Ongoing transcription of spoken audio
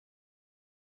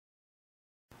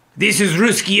This is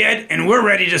Rusky Ed, and we're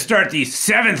ready to start the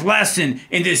 7th lesson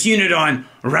in this unit on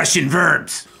Russian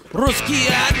verbs. Rusky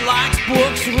Ed likes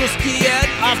books, Rusky Ed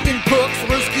often cooks,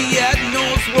 Rusky Ed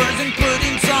knows words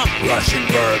including some Russian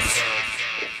verbs.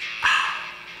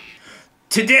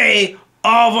 Today,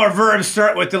 all of our verbs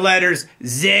start with the letters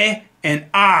Z and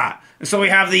A. And so we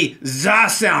have the za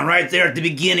sound right there at the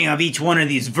beginning of each one of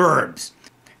these verbs.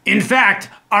 In fact,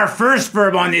 our first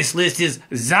verb on this list is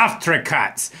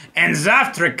zavtrakats. And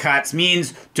zavtrakats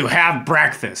means to have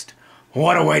breakfast.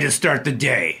 What a way to start the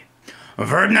day.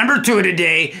 Verb number 2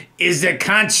 today is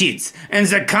zakonchits. And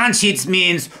zakonchits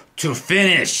means to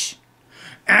finish.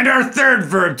 And our third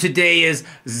verb today is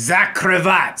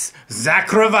zakrivats.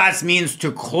 Zakrivats means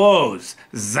to close.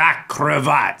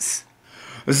 Zakrivats.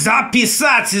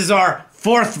 Zapisats is our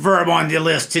fourth verb on the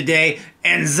list today,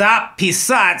 and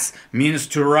zapisats means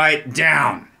to write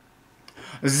down.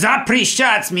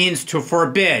 Zaprishats means to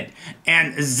forbid,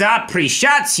 and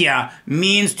zaprishatsya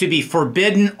means to be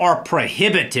forbidden or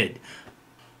prohibited.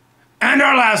 And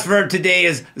our last verb today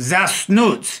is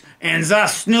zasnuts, and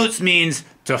zasnuts means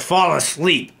to fall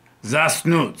asleep.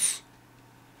 Zasnuts.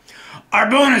 Our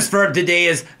bonus verb today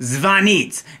is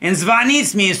zvanits, and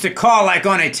zvanits means to call like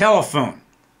on a telephone.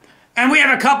 And we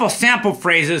have a couple sample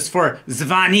phrases for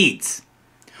zvanits.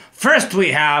 First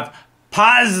we have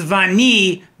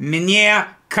pozvani мне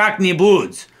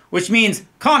как-нибудь, which means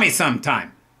call me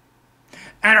sometime.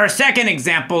 And our second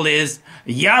example is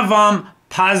я вам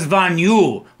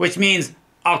позвоню, which means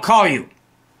I'll call you.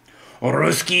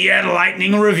 Rusky Ed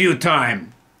lightning review time.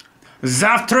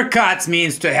 Zavtrakats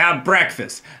means to have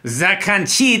breakfast.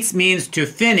 Zakonchits means to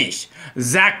finish.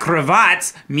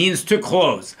 Zakrivats means to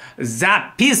close.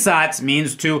 Zapisats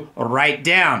means to write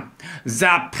down.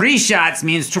 Zaprishats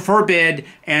means to forbid.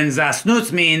 And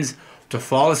zasnuts means to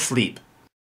fall asleep.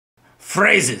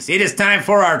 Phrases. It is time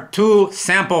for our 2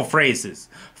 sample phrases.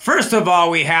 First of all,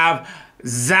 we have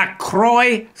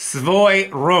Zakroy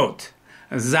svoj rot.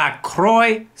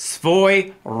 Zakroy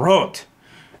svoj rot.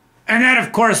 And that,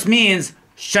 of course, means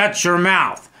shut your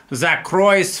mouth.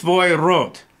 Zakroy svoj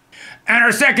rot. And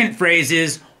our second phrase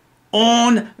is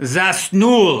on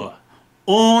zasnul.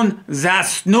 On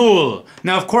zasnul.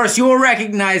 Now, of course, you will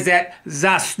recognize that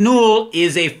zasnul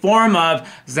is a form of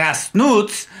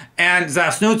zasnuts. And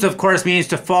zasnuts, of course, means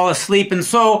to fall asleep. And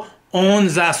so on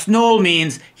zasnul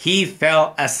means he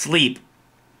fell asleep.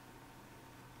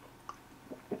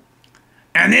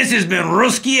 And this has been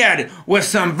Rusky Ed with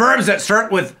some verbs that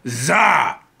start with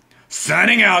za.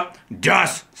 Signing out,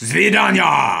 das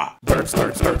Svidanya. Verbs,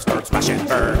 Russian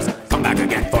verbs. Come back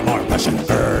again for more Russian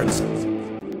verbs.